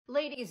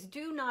Ladies,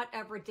 do not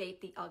ever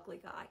date the ugly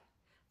guy.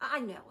 I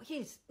know,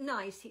 he's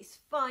nice, he's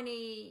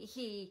funny,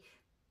 he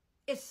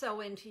is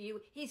so into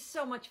you, he's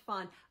so much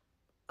fun.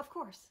 Of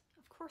course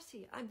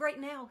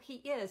right now he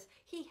is.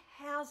 He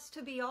has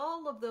to be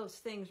all of those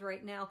things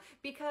right now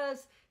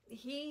because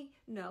he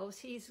knows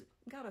he's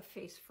got a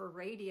face for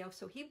radio,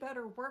 so he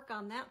better work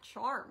on that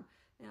charm.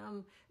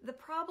 The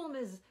problem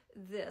is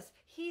this: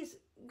 he's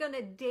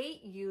gonna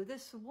date you,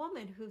 this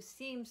woman who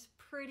seems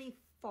pretty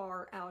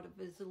far out of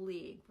his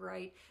league,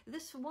 right?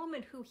 This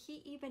woman who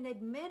he even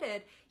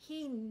admitted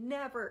he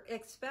never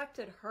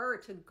expected her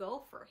to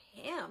go for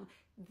him.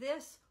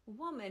 This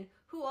woman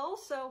who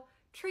also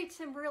treats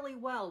him really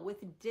well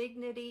with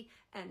dignity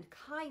and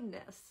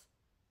kindness.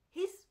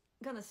 He's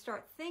going to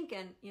start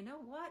thinking, you know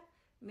what?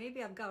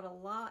 Maybe I've got a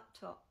lot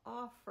to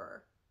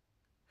offer.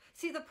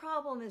 See, the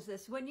problem is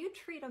this: when you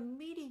treat a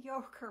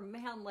mediocre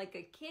man like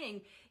a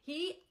king,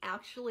 he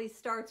actually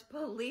starts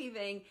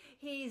believing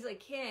he's a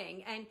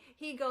king, and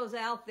he goes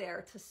out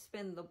there to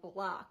spin the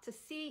block to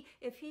see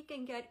if he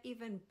can get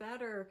even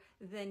better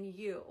than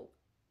you.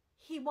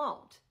 He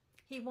won't.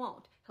 He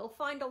won't. He'll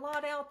find a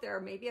lot out there,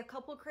 maybe a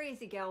couple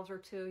crazy gals or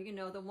two, you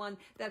know, the one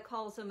that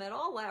calls him at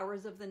all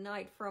hours of the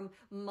night from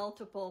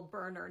multiple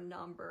burner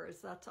numbers.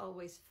 That's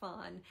always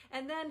fun.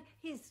 And then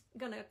he's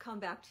going to come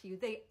back to you.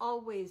 They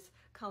always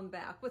come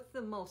back with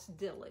the most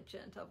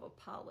diligent of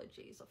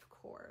apologies, of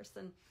course.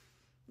 And,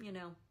 you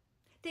know,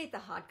 date the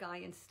hot guy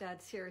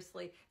instead,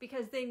 seriously,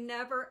 because they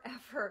never,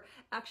 ever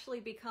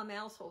actually become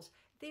assholes.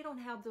 They don't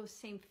have those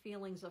same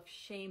feelings of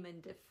shame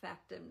and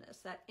defectiveness,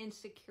 that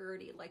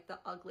insecurity like the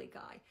ugly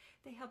guy.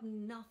 They have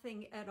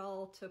nothing at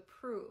all to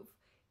prove.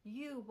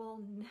 You will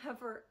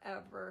never,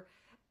 ever,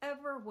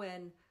 ever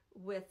win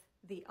with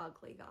the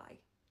ugly guy.